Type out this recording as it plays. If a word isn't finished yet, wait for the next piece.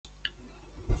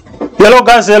Hello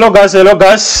guys, and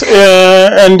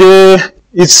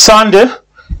it's Sunday.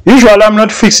 Usually I'm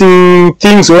not fixing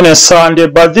things on a Sunday,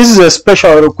 but this is a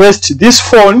special request. This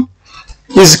phone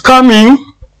is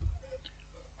coming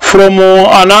from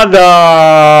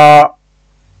another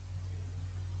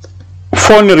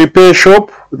phone repair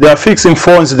shop. They are fixing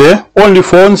phones there, only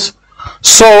phones.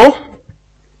 So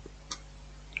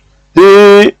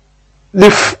the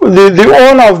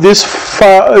owner of this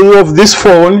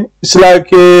phone is like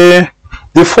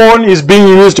the phone is being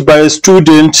used by a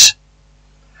student,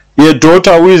 a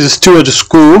daughter who is still at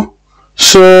school.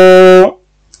 So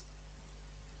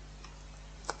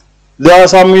there are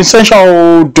some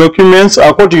essential documents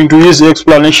according to his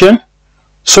explanation.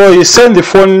 So he sent the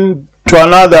phone to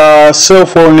another cell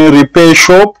phone repair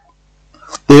shop.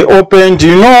 They opened.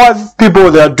 You know what people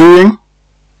they are doing?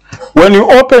 When you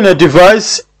open a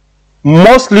device,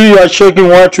 mostly you are checking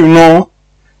what you know,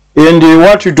 and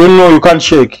what you don't know you can't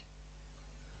check.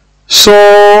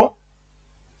 So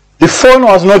the phone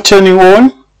was not turning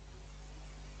on.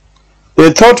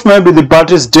 They thought maybe the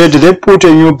battery is dead. They put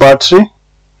a new battery.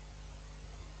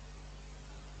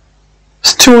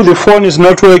 Still the phone is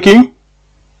not working.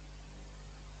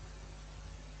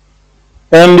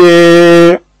 And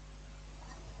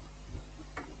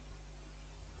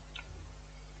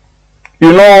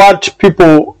you know what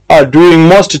people are doing,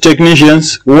 most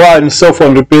technicians who are in cell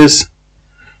phone repairs,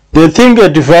 they think a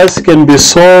device can be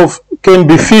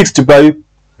fixed by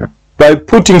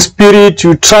putting spirit.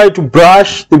 You try to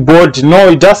brush the board. No,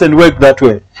 it doesn't work that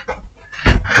way.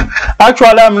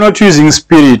 Actually, I'm not using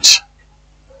spirit.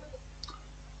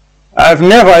 I've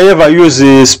never ever used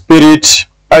spirit.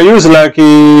 I use like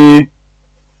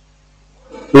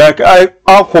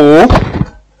alcohol.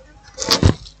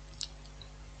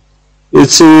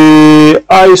 It's a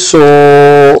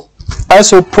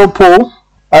isopropyl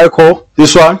alcohol.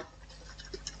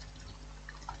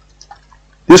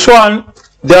 This one,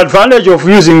 the advantage of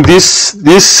using this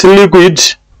liquid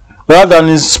rather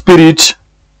than spirit,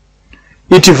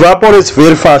 it evaporates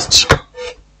very fast,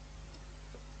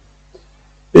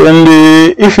 and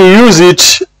if you use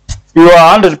it, you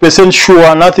are 100%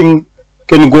 sure nothing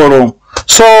can go wrong.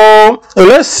 So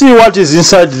let's see what is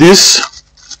inside this.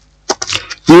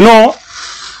 You know,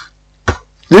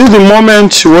 this is the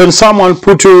moment when someone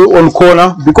put you on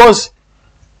corner, because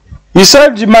he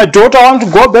said, my daughter wants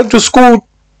to go back to school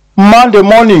Monday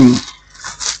morning,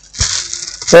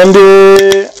 and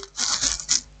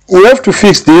we have to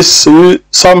fix this.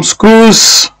 Some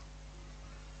screws.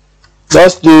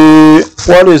 That's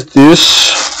what is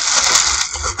this?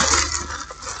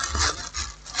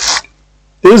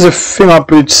 This is a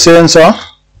fingerprint sensor.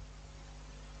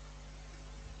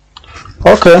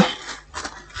 Okay,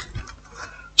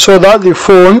 so that's the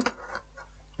phone.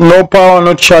 No power,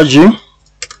 no charging.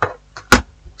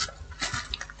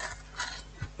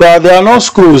 There are no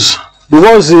screws,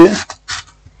 because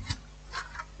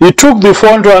he took the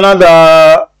phone to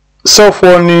another cell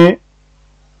phone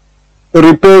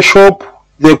repair shop.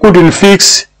 They couldn't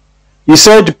fix. He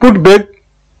said, put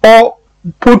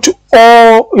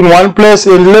all in one place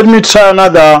and let me try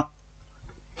another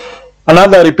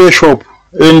repair shop.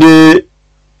 And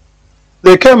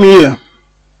they came here.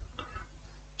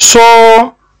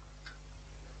 So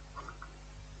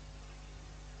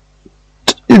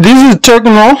this is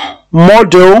Techno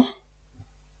model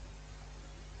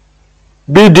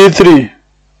BD3.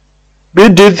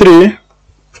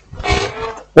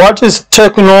 What is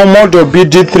Techno model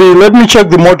BD3? Let me check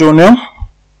the model name,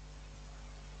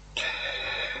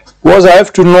 because I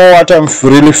have to know what I'm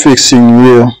really fixing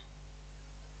here.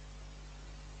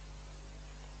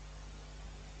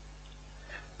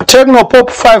 Techno Pop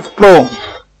 5 Pro.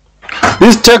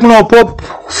 This Techno Pop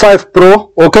 5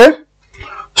 Pro. Okay,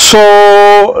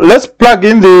 so let's plug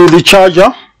in the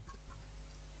charger.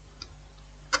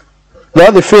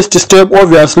 That's the first step.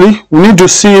 Obviously we need to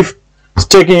see if it's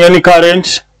taking any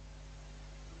current.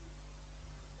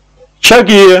 Check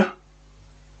here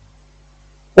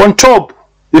on top,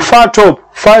 the far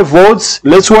top, 5 volts.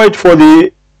 Let's wait for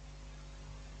the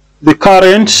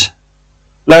current,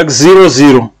 like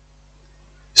 0.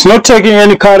 It's not taking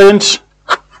any current.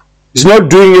 It's not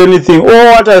doing anything.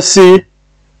 Oh, what I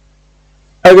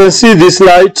can see this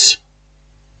light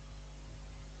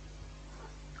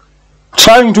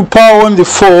trying to power on the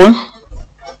phone.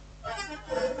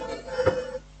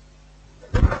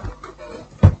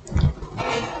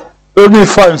 Let me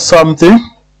find something.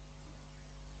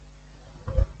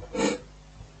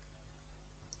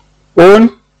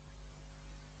 On.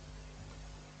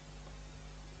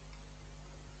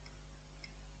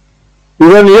 You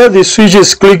can hear the switch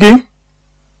is clicking.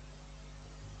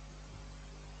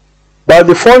 but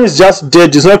the phone is just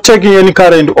dead. It's not taking any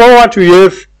current. All what we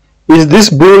have is this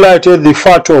blue light at the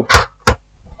far top.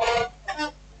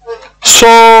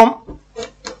 So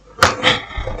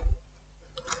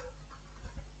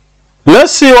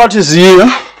let's see what is here.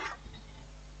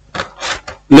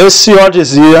 Let's see what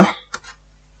is here.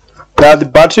 That the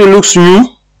battery looks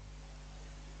new.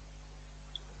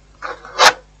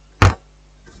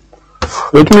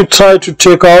 Let me try to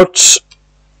take out.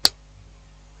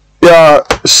 Yeah,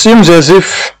 seems as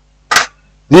if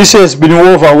this has been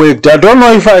overworked. I don't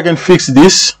know if I can fix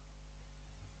this.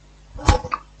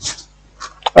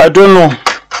 I don't know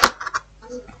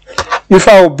if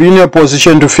I will be in a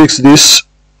position to fix this.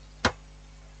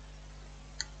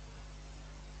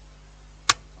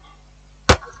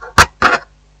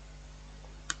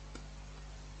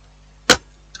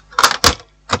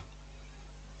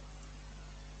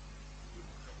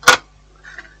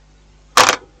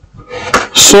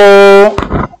 So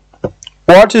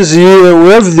what is here? We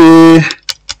have the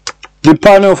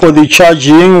panel for the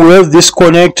charging. We have this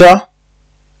connector.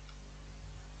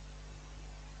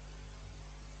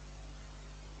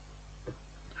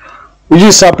 Which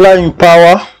is supplying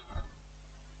power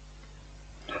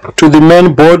to the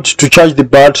main board to charge the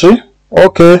battery.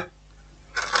 Okay.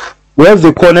 We have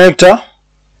the connector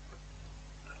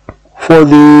for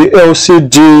the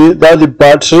LCD, that's the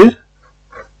battery.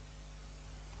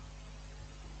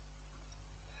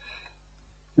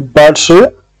 The battery.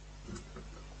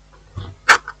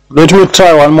 Let me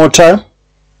try one more time,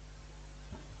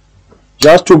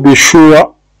 just to be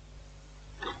sure.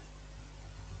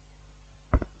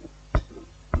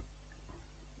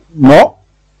 No,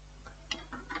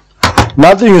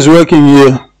 nothing is working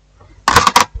here.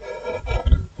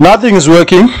 Nothing is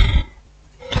working.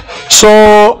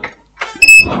 So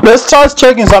let's start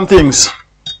checking some things.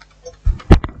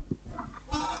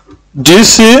 Do you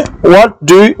see what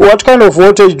kind of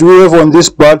voltage do we have on this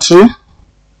battery?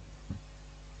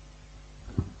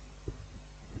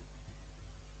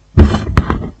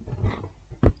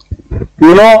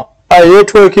 You know, I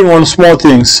hate working on small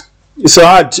things. It's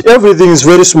hard. Everything is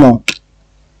very small.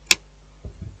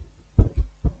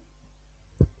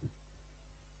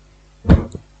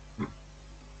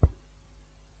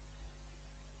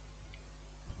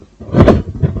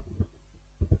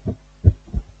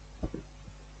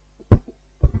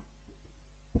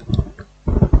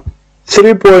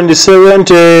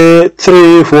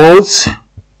 .73 volts.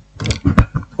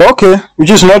 Okay,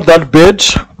 which is not that bad.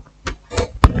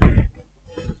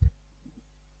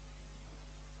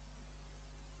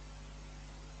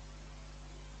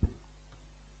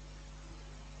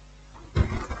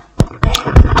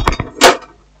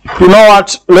 You know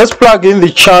what? Let's plug in the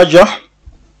charger.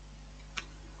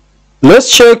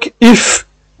 Let's check if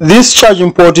this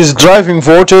charging port is driving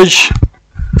voltage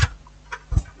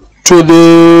to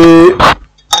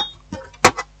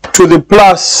the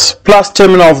plus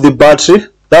terminal of the battery.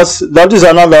 That is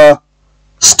another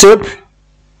step.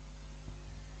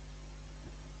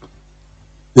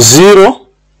 0.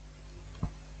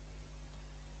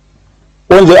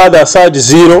 On the other side,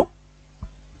 0.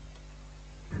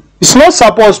 It's not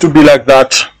supposed to be like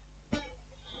that.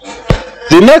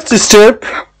 The next step,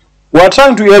 we are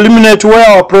trying to eliminate where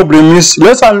our problem is.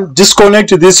 Let's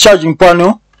disconnect this charging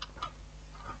panel.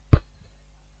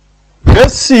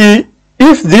 Let's see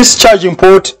if this charging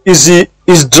port is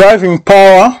driving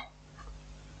power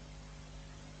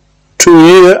to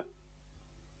here.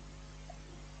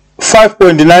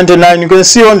 5.99. You can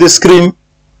see on the screen.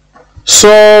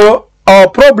 So our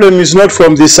problem is not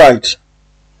from this side.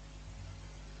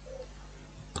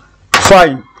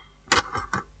 Fine.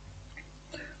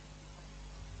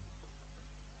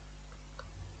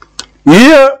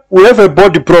 Here we have a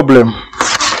body problem.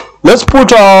 Let's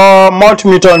put our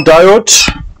multimeter on diode.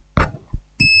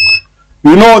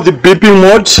 You know, the beeping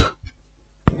mode.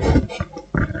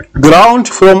 Ground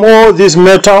from all these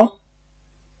metal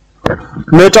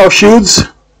shields.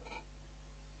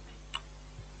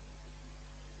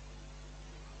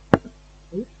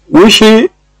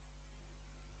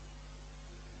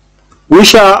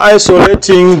 Which are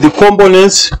isolating the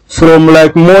components from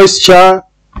like moisture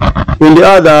and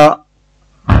the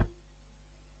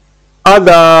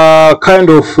other kind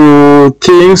of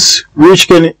things which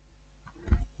can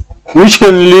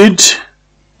lead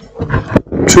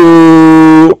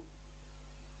to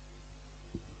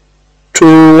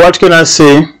what can I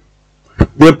say?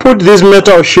 They put these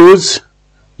metal shields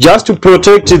just to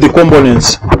protect the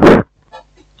components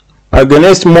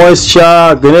against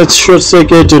moisture, against short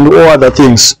circuit and all other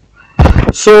things.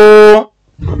 So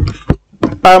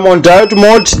I'm on diode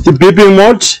mode, the beeping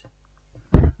mode.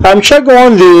 I'm checking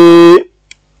on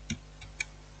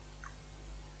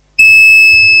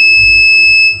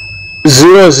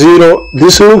 0 0.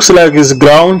 This looks like it's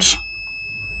ground.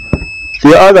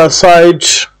 The other side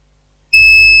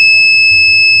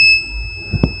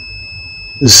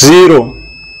 0.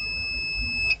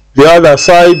 The other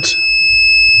side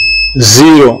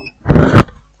 0.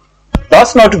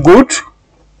 That's not good,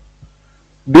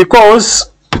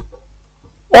 because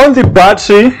on the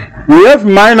battery we have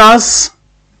minus,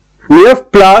 we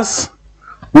have plus,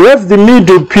 we have the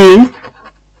middle pin,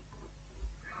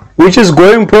 which is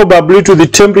going probably to the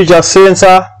temperature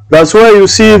sensor. That's why you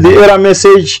see the error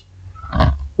message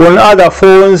on other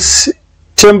phones,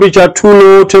 temperature too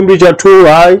low, temperature too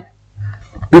high,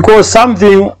 because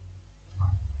something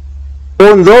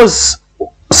on those,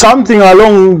 something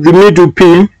along the middle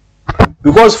pin,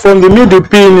 because from the middle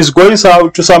pin is going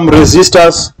out to some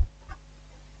resistors,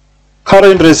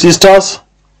 current resistors.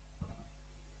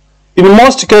 In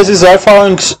most cases I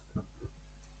found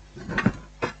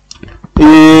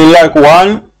like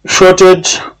one shorted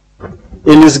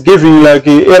and is giving like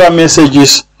error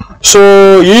messages.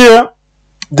 So here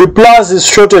the plus is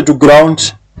shorted to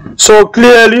ground. So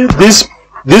clearly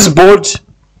this board,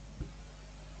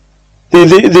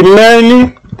 the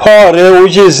main power rail,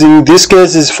 which is in this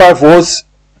case is 5 volts,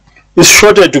 is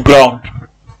shorted to ground.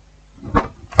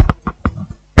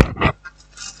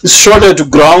 It's shorted to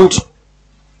ground.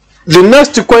 The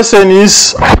next question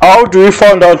is, how do we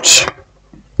find out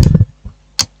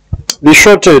the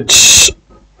shortage?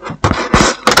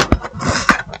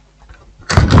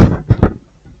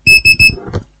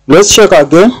 Let's check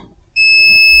again.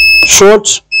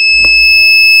 Short.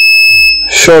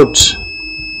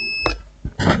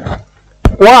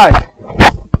 Why?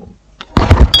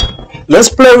 Let's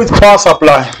play with power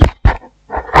supply.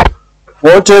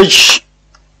 Voltage.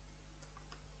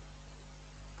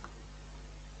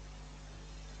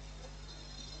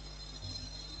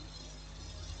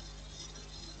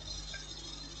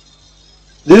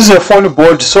 This is a phone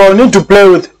board, so I need to play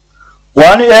with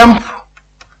 1 amp,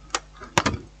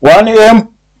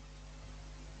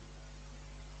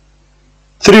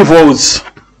 3 volts.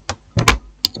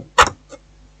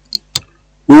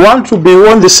 We want to be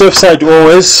on the safe side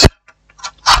always.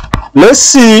 Let's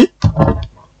see.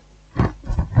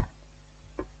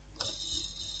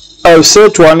 I'll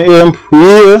set 1 amp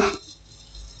here,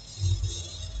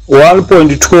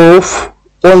 1.12,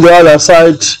 on the other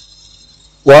side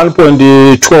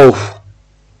 1.12.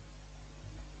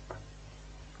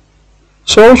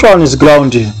 So which one is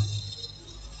grounded?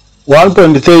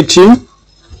 1.13.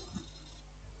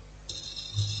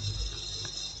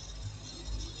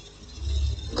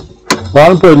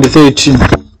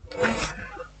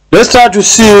 Let's try to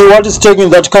see what is taking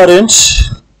that current.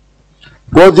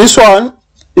 Well, this one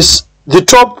is the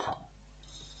top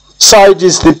side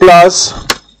is the plus.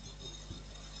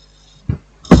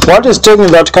 What is taking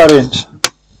that current?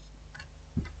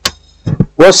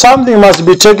 Well, something must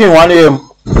be taking 1 amp.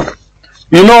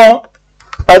 You know,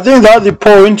 I think that's the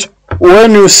point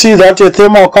when you see that a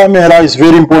thermal camera is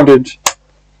very important.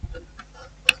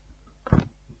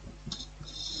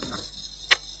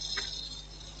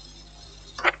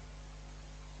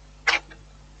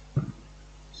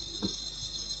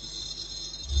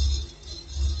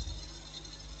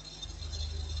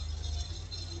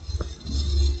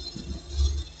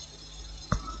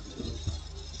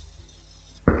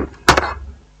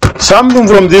 Something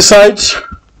from this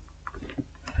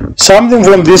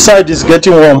side is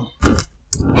getting warm.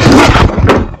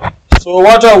 So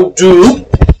what I would do,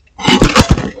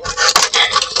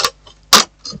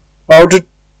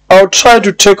 I'll try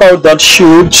to take out that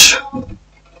shield.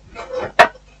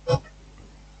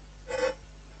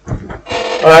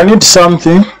 I need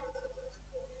something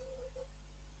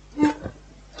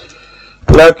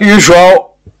like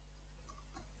usual.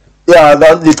 Yeah,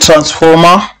 that's the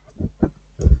transformer.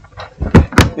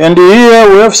 And here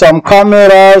we have some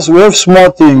cameras, we have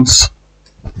small things.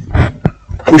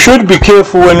 We should be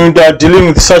careful when we are dealing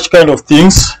with such kind of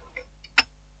things.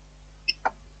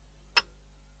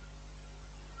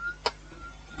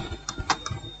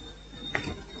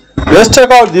 Let's take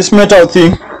out this metal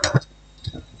thing.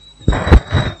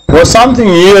 Well, something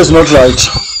here is not right.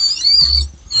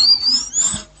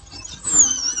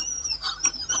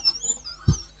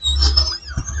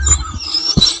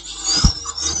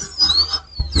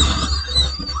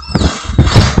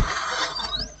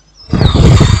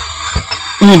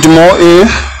 Need more air.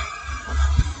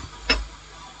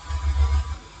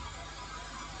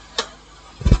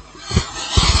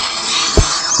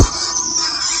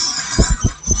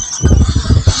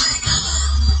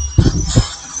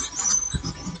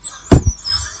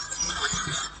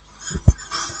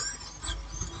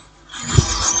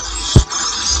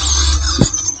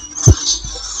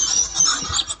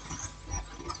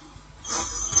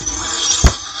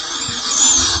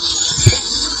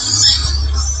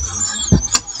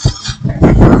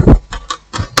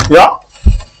 Yeah,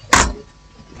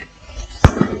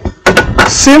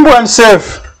 simple and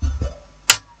safe.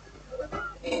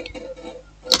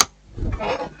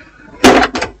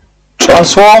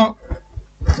 Transform,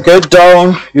 get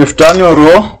down, you've done your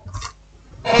row.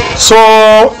 So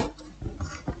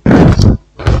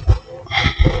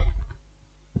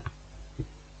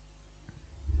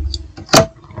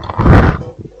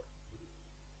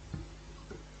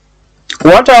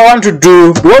what I want to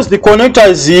do, because the connector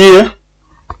is here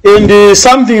and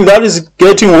something that is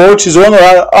getting hot is on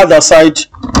the other side,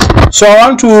 so I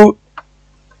want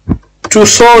to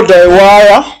solder a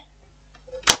wire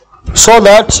so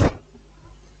that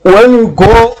when we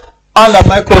go under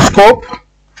microscope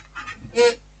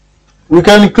we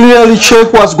can clearly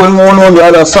check what's going on the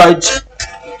other side.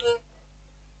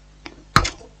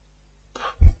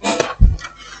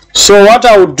 So what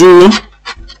I would do,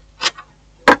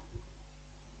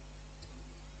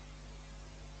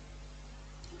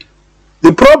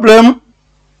 the problem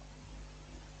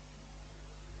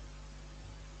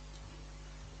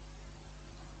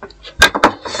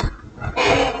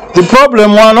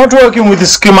we are not working with the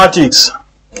schematics.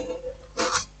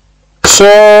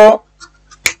 So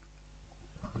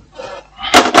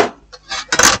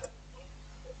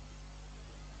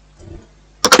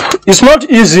it's not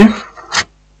easy.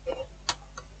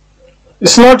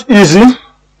 It's not easy.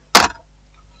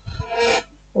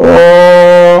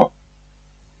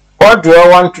 What do I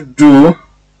want to do?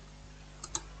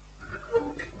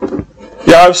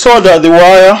 Yeah, I've soldered the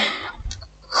wire.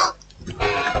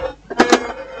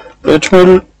 Let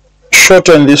me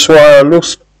shorten this wire.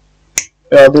 Looks,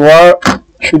 yeah, the wire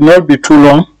should not be too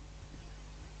long.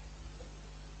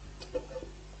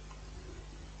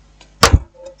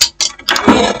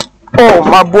 Oh,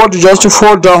 my board just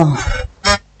fall down.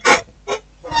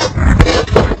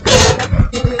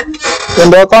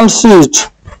 And I can't see it.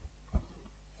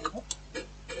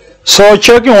 So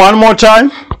checking one more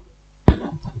time.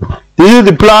 This is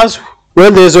the plus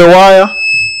where there's a wire.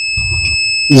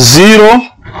 0,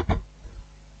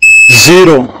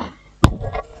 0.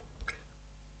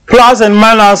 Plus and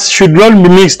minus should not be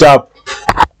mixed up.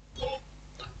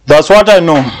 That's what I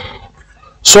know.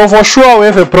 So for sure we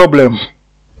have a problem.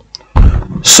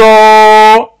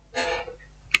 So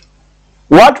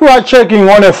what we are checking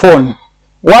on a phone,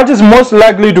 what is most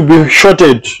likely to be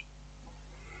shorted?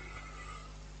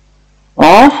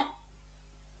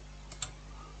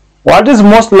 What is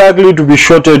most likely to be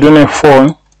shorted on a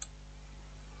phone?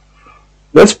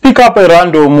 Let's pick up a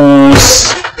random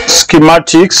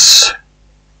schematics.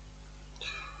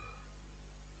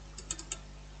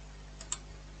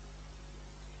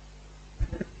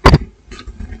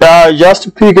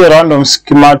 Just pick a random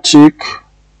schematic.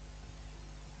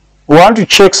 We want to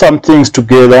check some things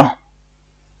together.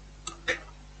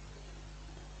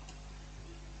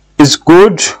 It's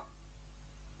good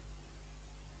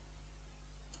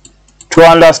to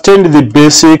understand the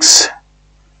basics.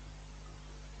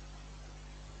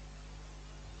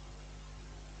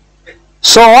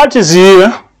 So what is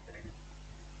here?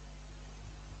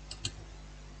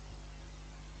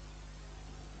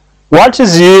 What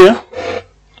is here?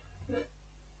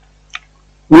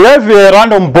 We have a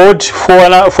random board for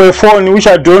a phone which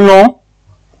I don't know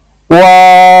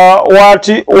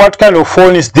what kind of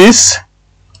phone is this.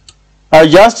 I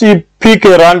just pick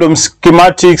a random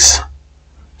schematics.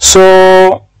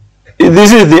 So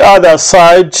this is the other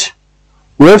side.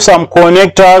 We have some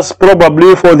connectors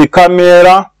probably for the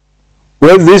camera. We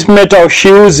have these metal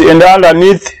shields, and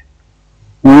underneath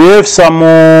we have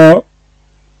some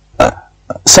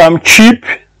chip.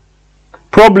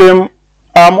 Problem,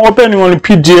 I'm opening on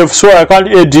PDF so I can't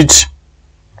edit.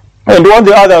 And on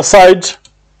the other side,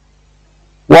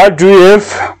 what do we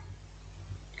have?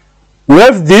 We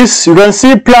have this. You can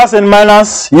see plus and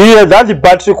minus here. That's the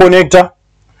battery connector.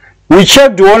 We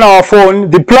checked on our phone.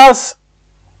 The plus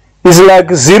is like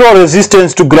 0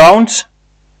 resistance to ground,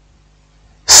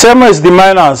 same as the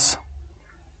minus.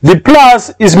 The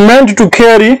plus is meant to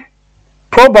carry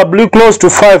probably close to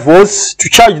 5 volts to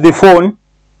charge the phone,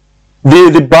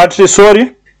 the battery,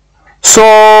 sorry.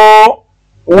 So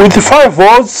with 5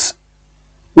 volts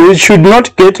we should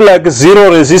not get like 0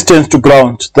 resistance to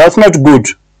ground. That's not good.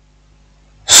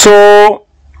 So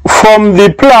from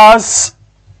the plus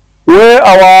where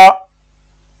our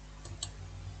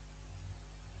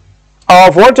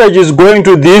voltage is going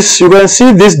to this, you can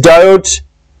see this diode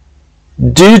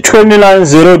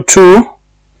D2902.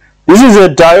 This is a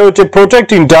diode, a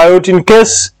protecting diode in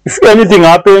case if anything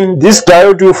happens, this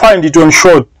diode you find it on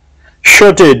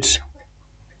shorted.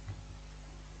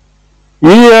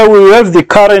 Here we have the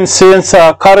current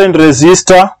sensor, current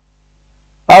resistor.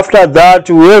 After that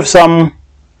we have some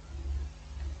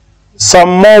some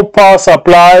more power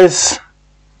supplies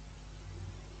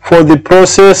for the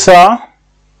processor,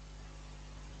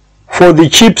 for the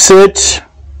chipset.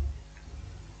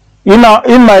 In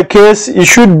my case, it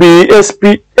should be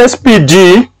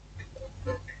SPD.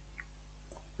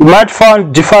 You might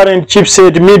find different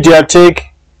chipset,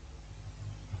 MediaTek.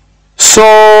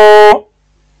 So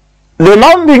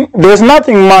there's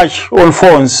nothing much on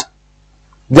phones.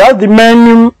 Just the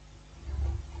main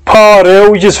power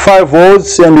rail, which is 5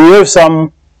 volts, and we have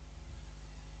something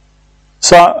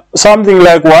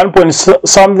like 1 point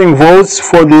something volts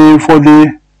for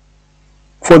the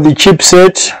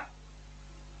chipset.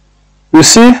 You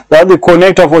see, that's the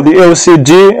connector for the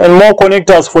LCD, and more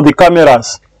connectors for the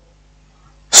cameras.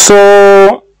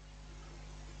 So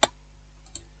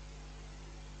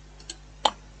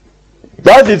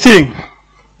that's the thing.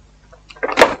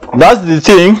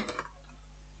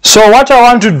 So what I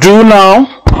want to do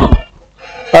now,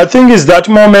 I think, is that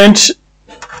moment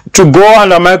to go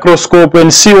under microscope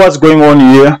and see what's going on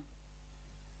here.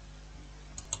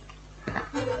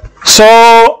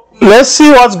 So let's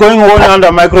see what's going on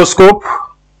under microscope.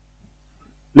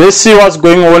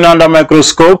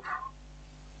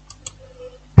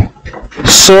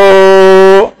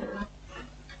 So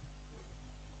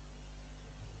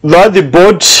that's the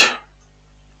board.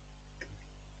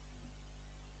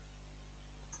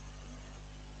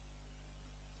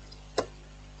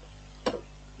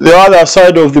 The other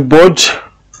side of the board,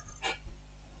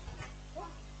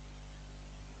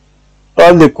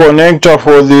 and the connector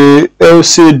for the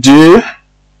LCD,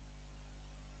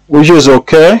 which is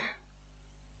okay.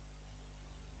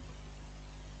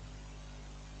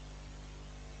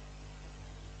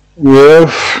 We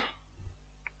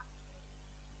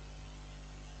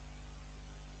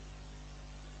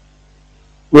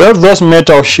have those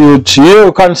metal sheets. Here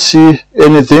you can't see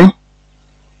anything.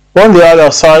 On the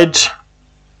other side,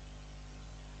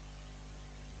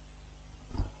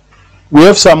 we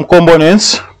have some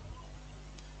components.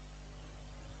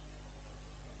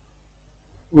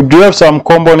 We do have some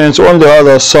components on the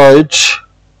other side.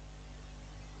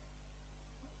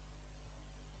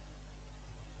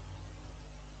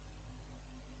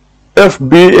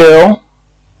 FBL.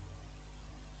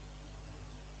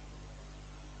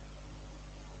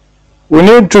 We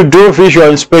need to do visual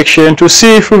inspection to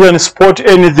see if we can spot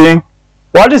anything.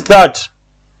 What is that?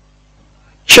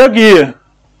 Check here.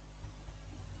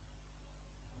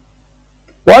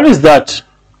 What is that?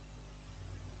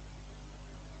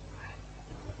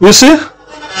 You see?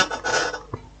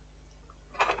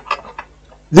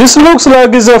 This looks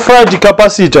like it's a fried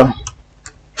capacitor.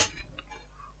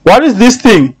 What is this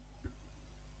thing?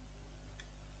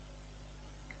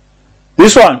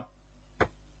 This one.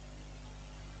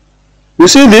 You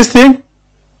see this thing?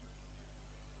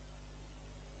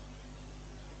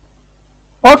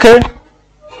 Okay.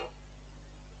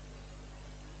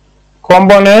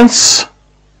 Components.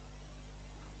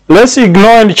 Let's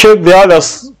ignore and check the other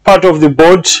part of the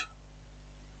board.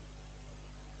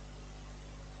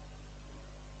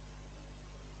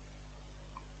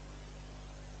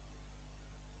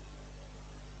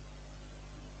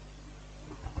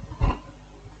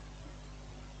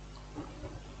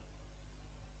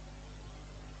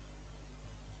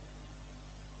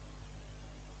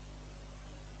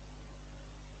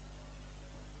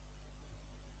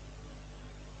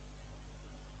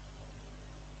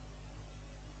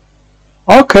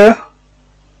 Okay.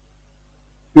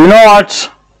 You know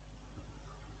what?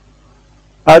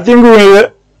 I think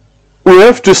we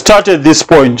have to start at this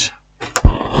point,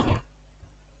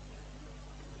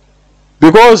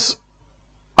 because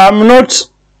I'm not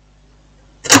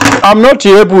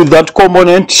happy with that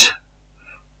component.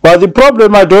 But the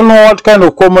problem, I don't know what kind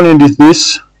of component is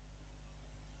this.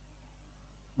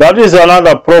 That is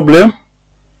another problem.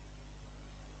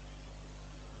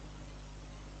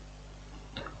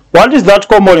 What is that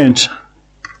component?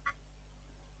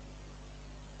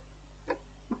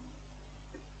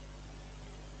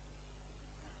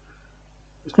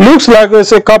 It looks like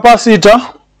it's a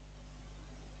capacitor.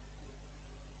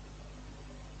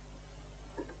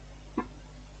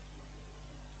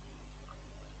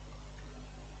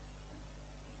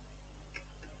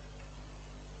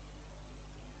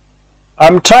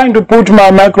 I'm trying to put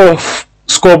my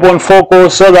microscope on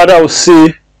focus so that I'll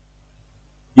see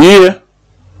here.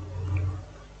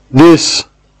 This.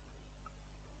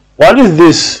 What is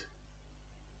this?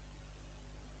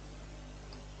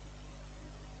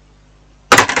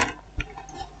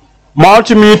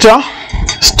 Multimeter,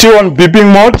 still on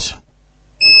beeping mode.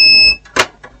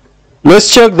 Let's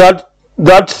check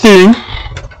that thing.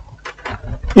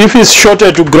 If it's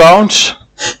shorted to ground,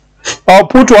 I'll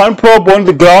put one probe on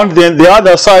the ground, then the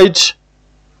other side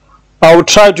I'll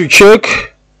try to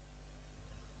check.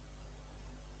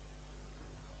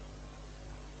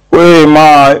 Where am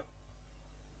I?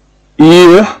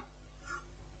 Here.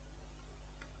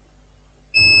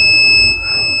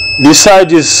 This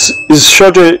side is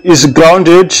shorted, is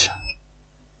grounded.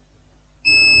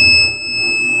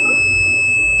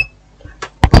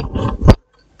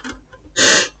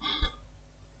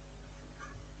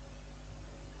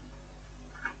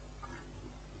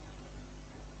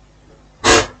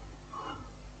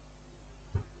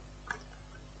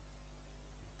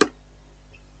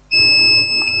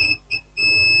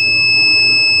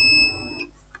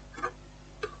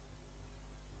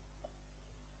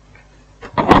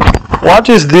 What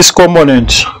is this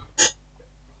component?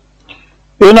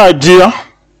 An idea?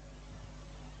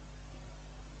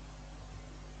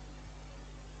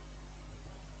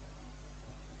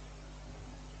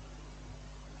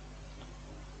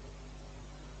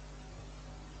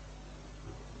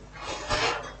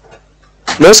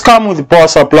 Let's come with the power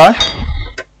supply.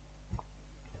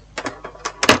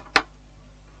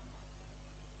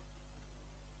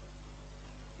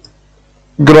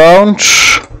 Ground.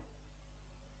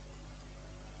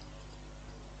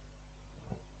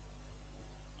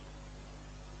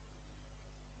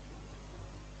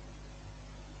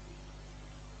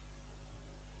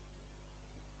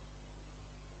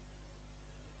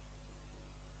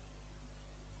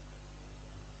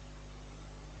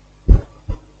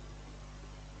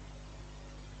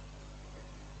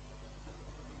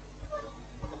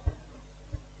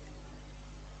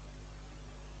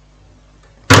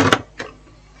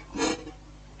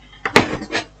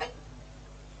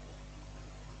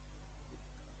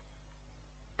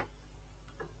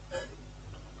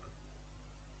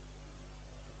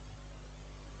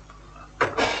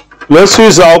 Let's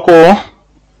use alcohol.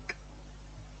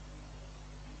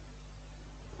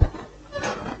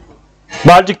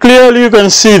 But clearly you can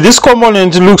see this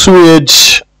component looks weird.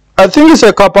 I think it's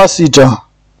a capacitor.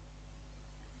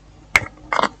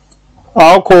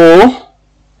 Alcohol.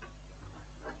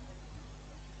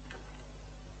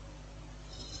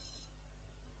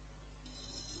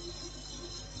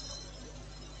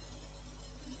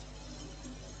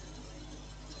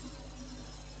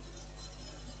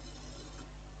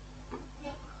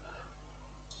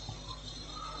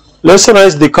 Let's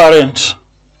raise the current.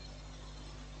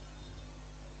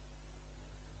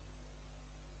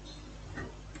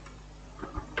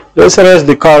 Let's raise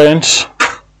the current.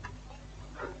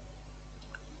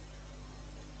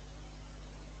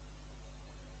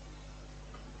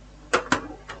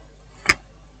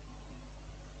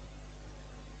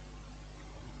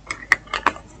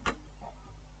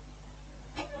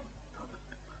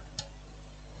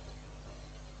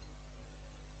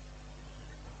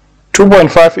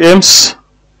 .5 amps.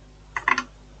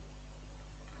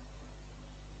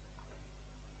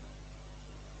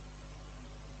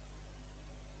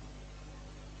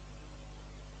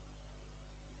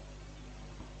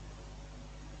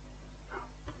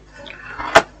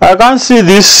 I can't see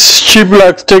this chip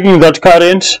like taking that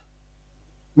current.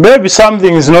 Maybe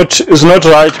something is not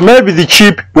right. Maybe the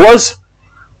chip was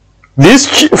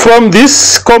this from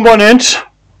this component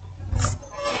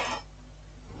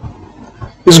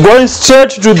is going straight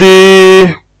to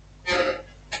the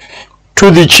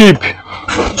chip.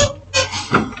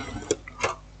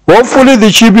 Hopefully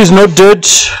the chip is not dead.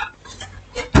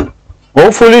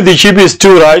 Hopefully the chip is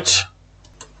still right.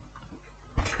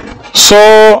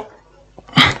 So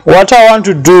what I want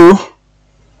to do,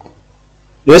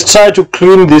 let's try to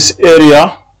clean this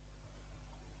area,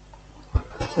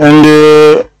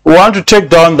 and want to take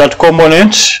down that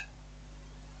component.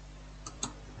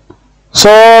 So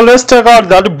let's take out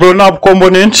that blown up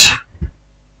component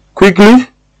quickly.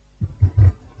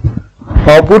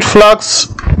 I'll put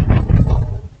flux.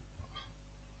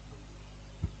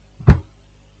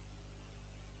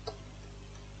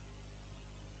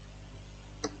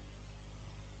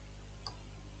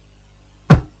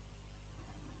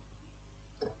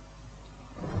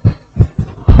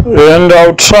 And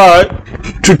I'll try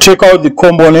to take out the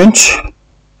component.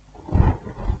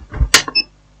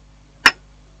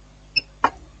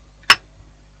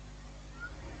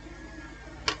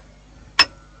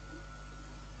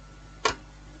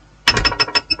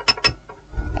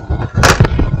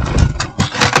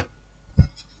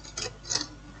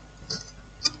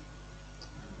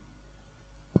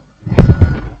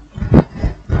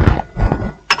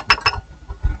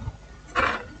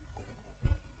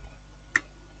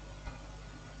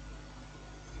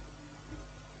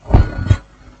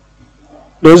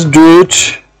 Let's do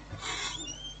it.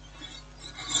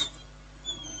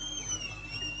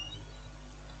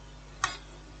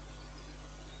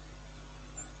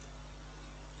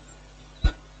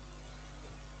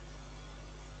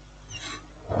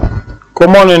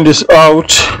 commoning this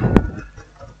out,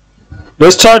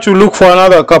 let's try to look for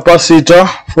another capacitor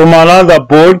from another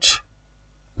board.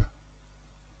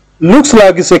 Looks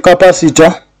like it's a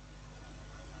capacitor.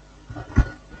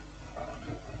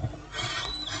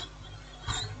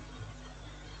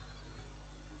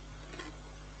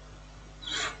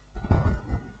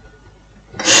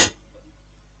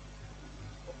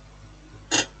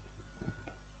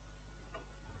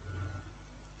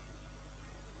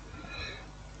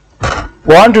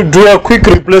 Want to do a quick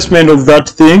replacement of that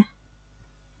thing.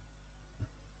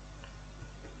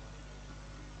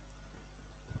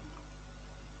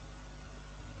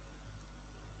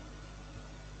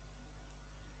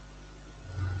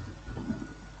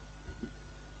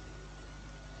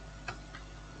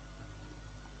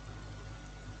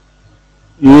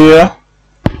 Yeah,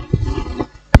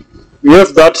 we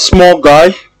have that small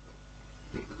guy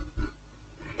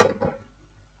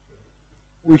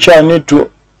which I need to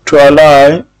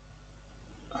align.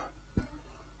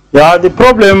 Yeah, the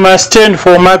problem I stand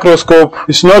for microscope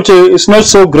is not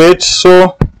so great,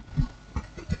 so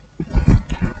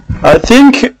I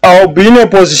think I'll be in a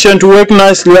position to work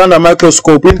nicely under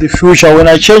microscope in the future when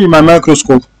I change my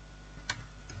microscope.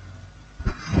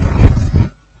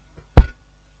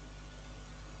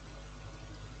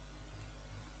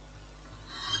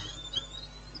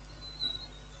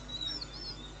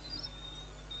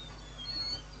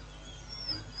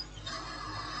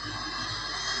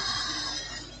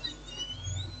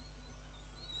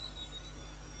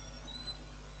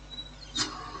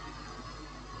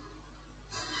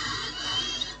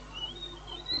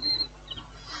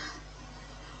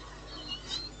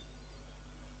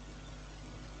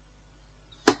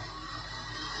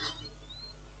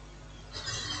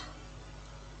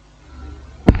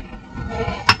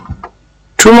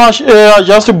 Too much air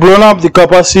just blown up the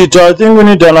capacitor. I think we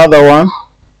need another one.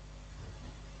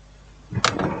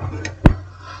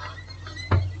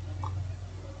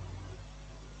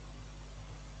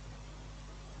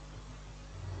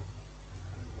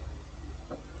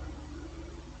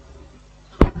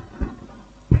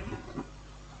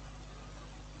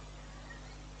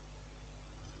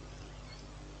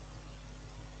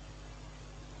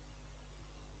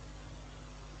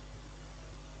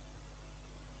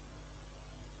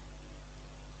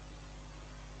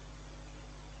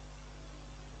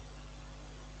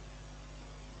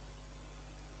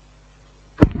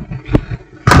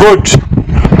 Good.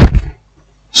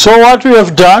 So what we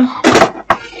have done,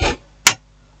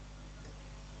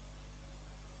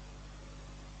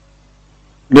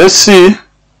 let's see.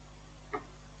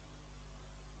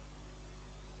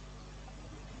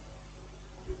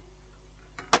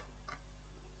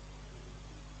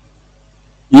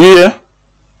 Here,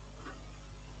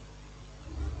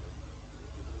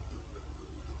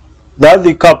 that's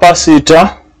the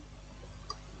capacitor.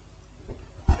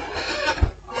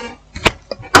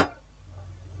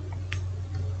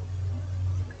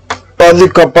 The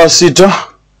capacitor.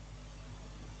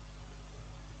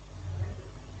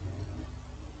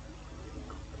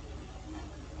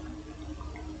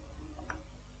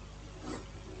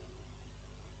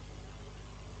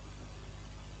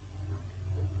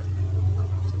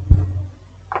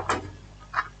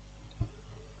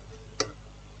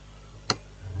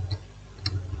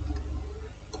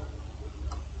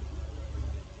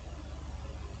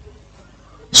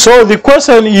 So the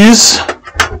question is,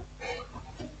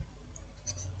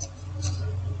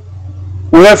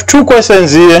 we have two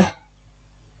questions here.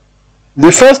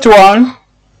 The first one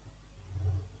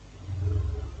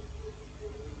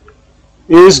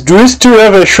is, do we still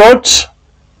have a short?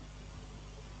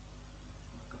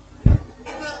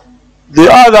 The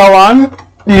other one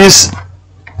is,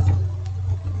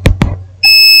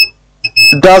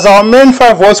 does our main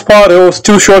 5 horsepower rail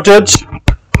still shorted?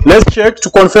 Let's check to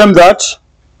confirm that.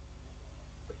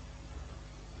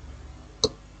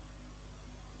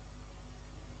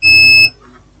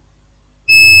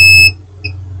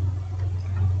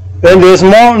 And there's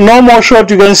no more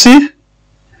short, you can see.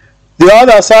 The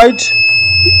other side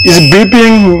is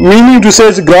beeping, meaning to say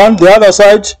it's ground. The other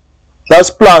side, that's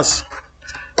plus.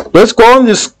 Let's go on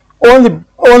this on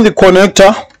the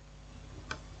connector,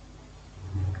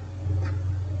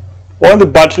 on the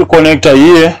battery connector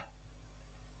here.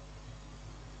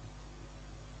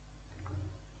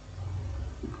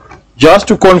 Just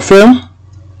to confirm.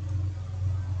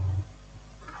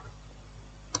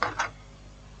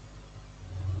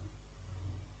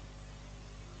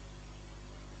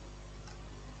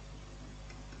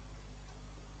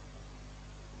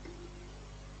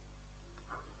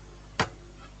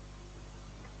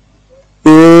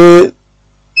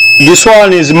 This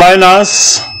one is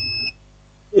minus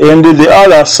and the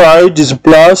other side is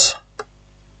plus.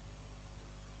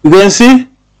 You can see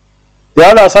the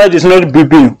other side is not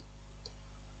beeping,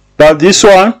 but this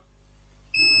one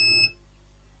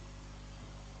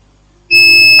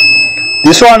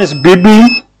is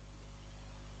beeping.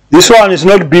 This one is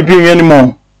not beeping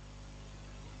anymore.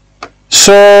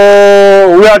 So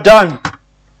we are done.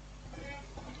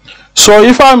 So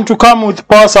if I'm to come with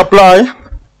power supply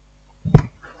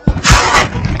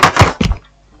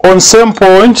on same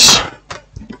point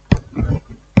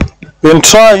and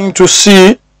trying to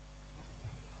see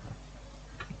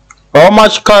how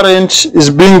much current is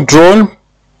being drawn,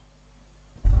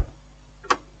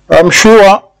 I'm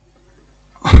sure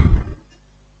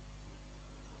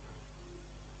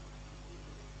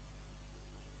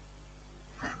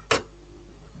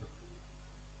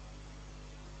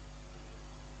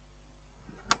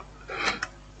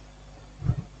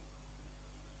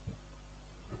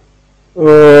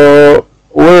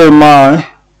where am I?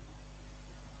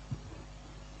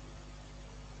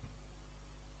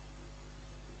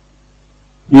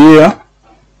 Yeah.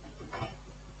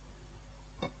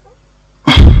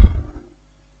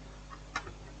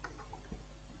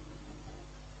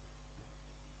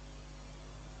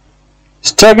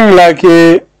 It's taking like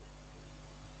a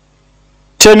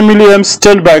 10 milliamps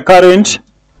standby current.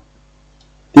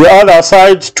 The other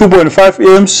side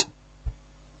 2.5 amps.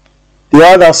 The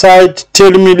other side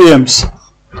 10 milliamps.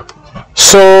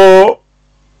 So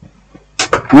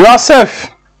we are safe.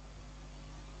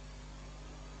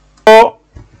 So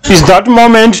is that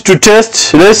moment to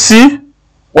test. Let's see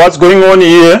what's going on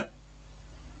here.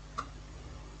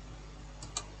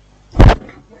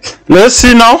 Let's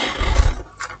see now.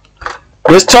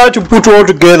 Let's try to put all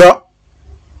together.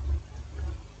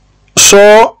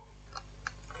 So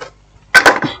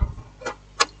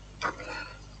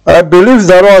I believe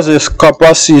there was a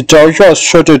capacitor which was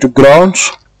shorted to ground.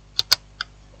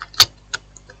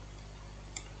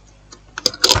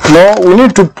 Now we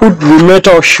need to put the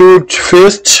metal sheet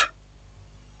first.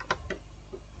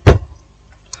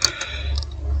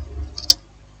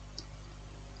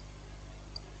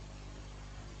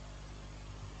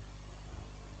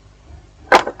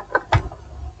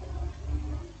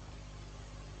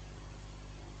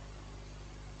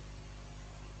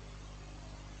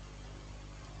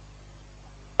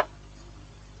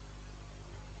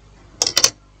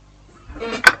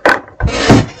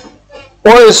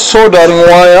 Or a soldering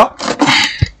wire.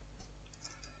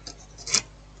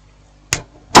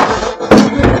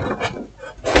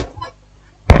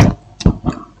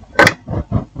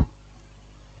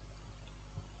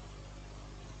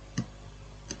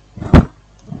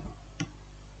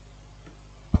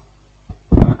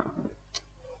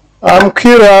 I'm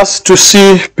curious to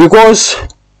see, because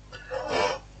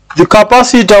the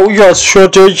capacitor which was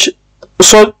shortage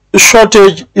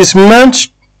is meant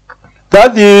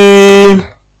that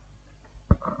the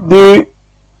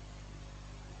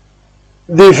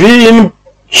V-in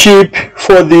chip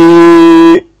for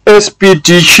the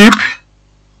SPD chip,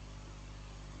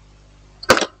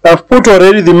 I've put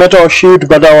already the metal sheet,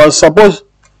 but I was supposed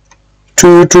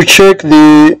to check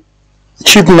the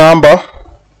chip number.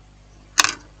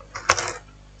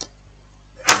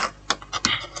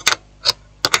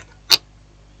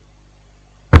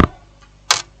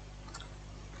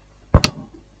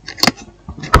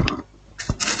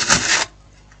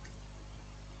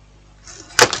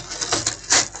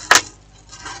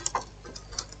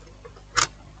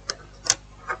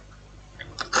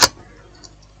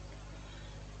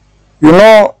 You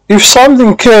know, if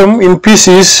something came in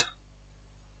pieces,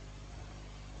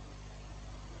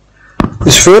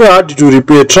 it's very hard to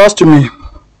repair, trust me.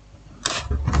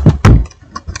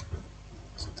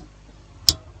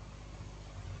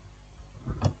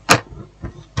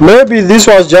 Maybe this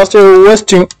was just a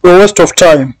waste of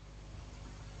time.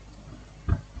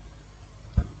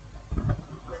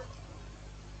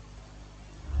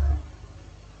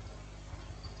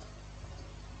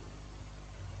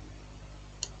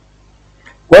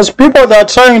 Because people that are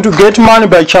trying to get money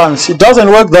by chance, it doesn't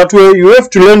work that way. You have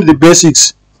to learn the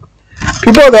basics.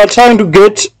 People that are trying to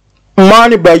get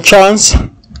money by chance,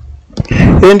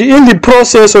 and in the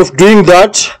process of doing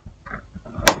that,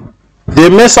 they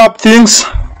mess up things.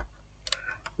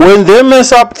 When they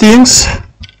mess up things,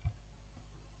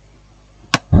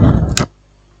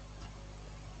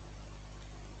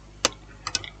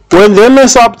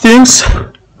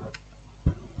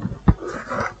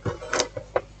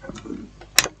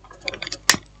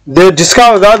 they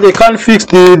discover that they can't fix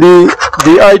the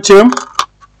item.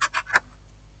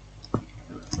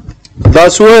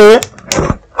 That's where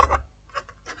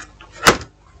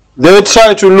they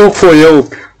try to look for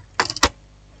help.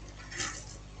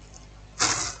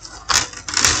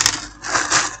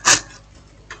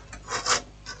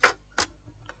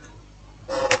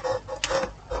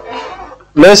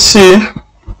 Let's see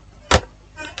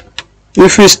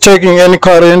if it's taking any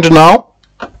current now.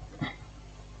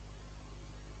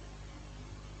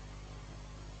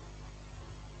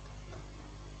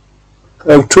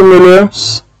 Like 2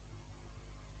 milliamps.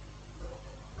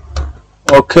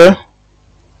 Okay.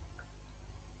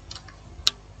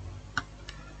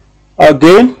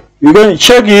 Again, you're going to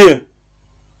check here.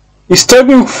 It's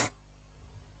taking.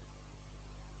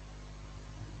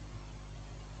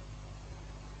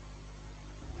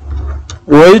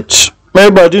 Wait,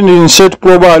 maybe I didn't insert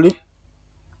properly.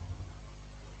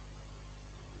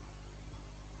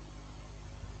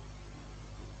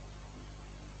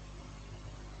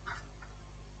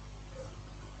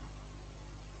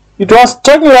 It was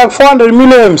taking like 400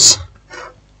 milliamps.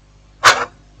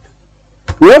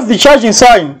 We have the charging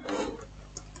sign.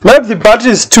 Maybe the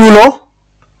battery is too low.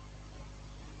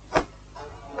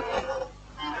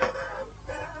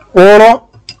 Or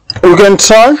we can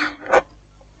try.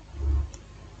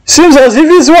 Seems as if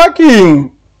it's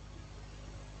working.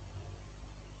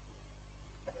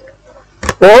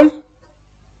 On.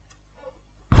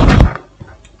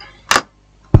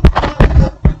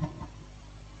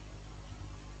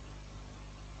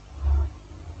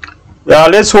 Yeah,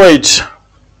 let's wait.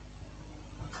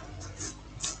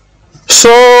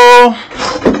 So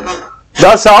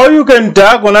that's how you can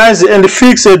diagnose and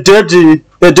fix a dead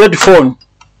phone.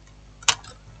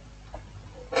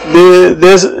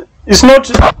 It's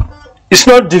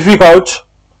not difficult.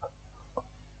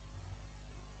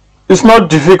 It's not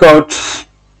difficult.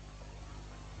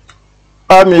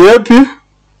 I'm happy.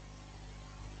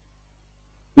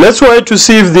 Let's wait to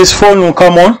see if this phone will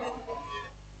come on.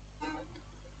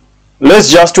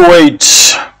 Let's just wait.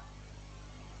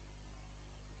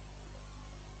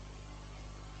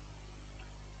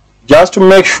 Just to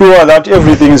make sure that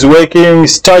everything is working,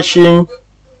 is touching.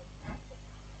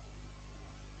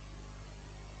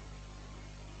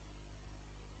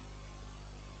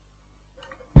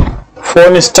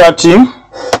 Phone is starting.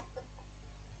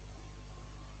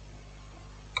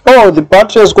 Oh, the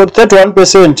battery has got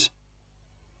 31%.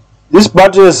 This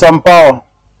battery has some power.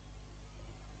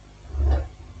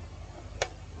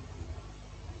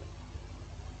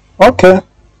 Okay.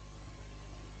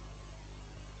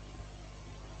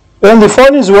 And the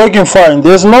phone is working fine.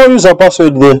 There's no user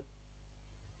password there.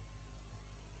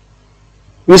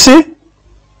 You see?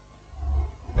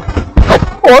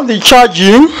 All the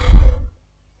charging.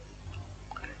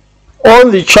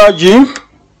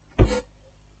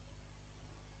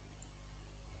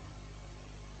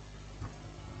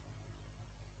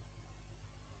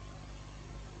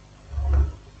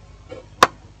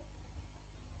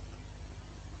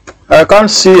 I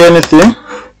can't see anything.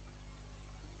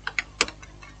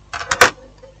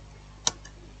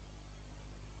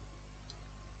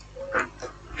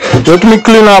 Let me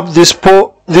clean up this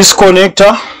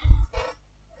connector.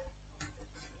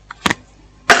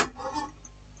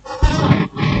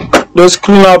 Let's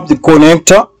clean up the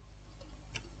connector,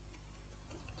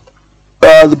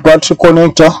 the battery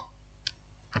connector.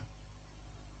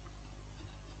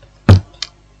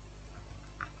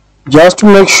 Just to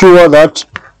make sure that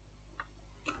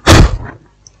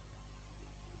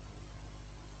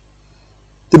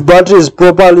the battery is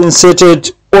properly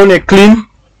inserted on a clean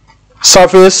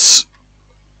surface.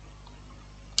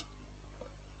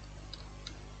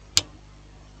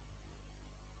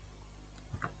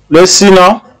 Let's see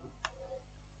now.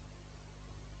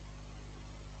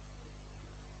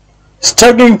 It's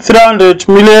taking 300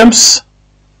 milliamps.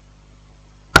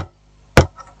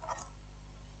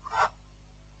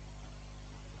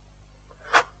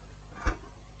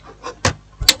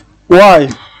 Why?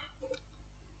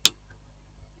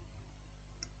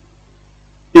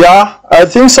 Yeah, I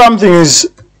think something is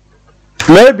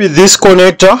maybe this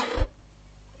connector,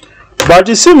 but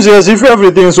it seems as if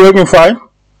everything is working fine.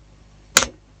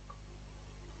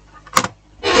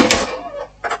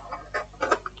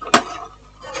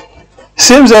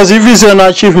 Seems as if it's an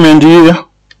achievement here.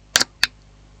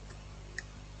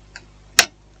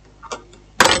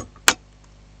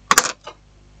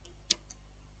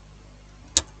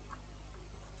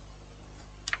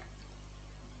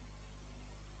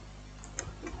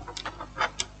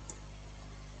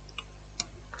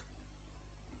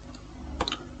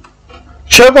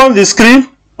 Check on the screen.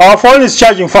 Our phone is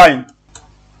charging fine.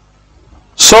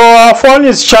 So our phone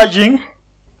is charging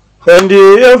and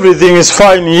everything is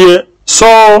fine here.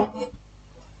 So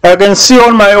I can see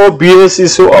on my OBS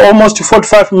is almost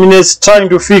 45 minutes trying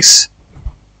to fix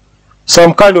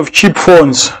some kind of cheap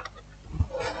phones.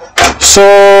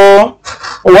 So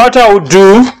what I would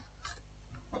do,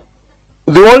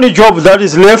 the only job that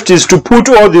is left is to put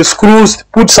all the screws,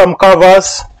 put some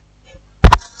covers,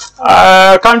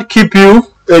 I can't keep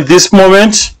you at this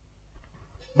moment,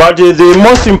 but the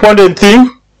most important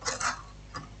thing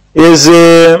is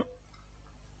the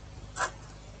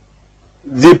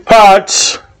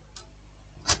part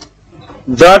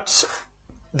that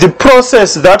the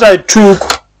process that I took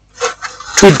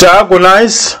to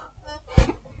diagnose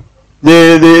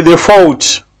the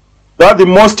fault. That's the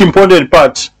most important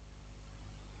part.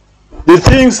 The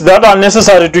things that are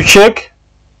necessary to check,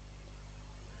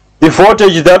 the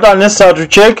voltage that are necessary to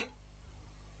check,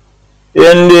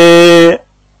 and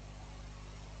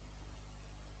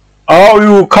how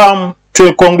you come to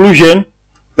a conclusion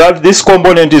that this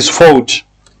component is fault.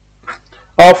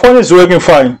 Our phone is working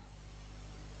fine.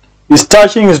 It's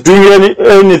touching, it's doing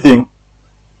everything.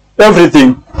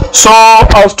 So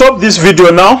I'll stop this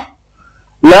video now.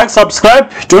 Like, subscribe,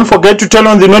 don't forget to turn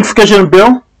on the notification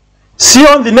bell. See you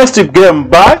on the next game.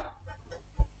 Bye.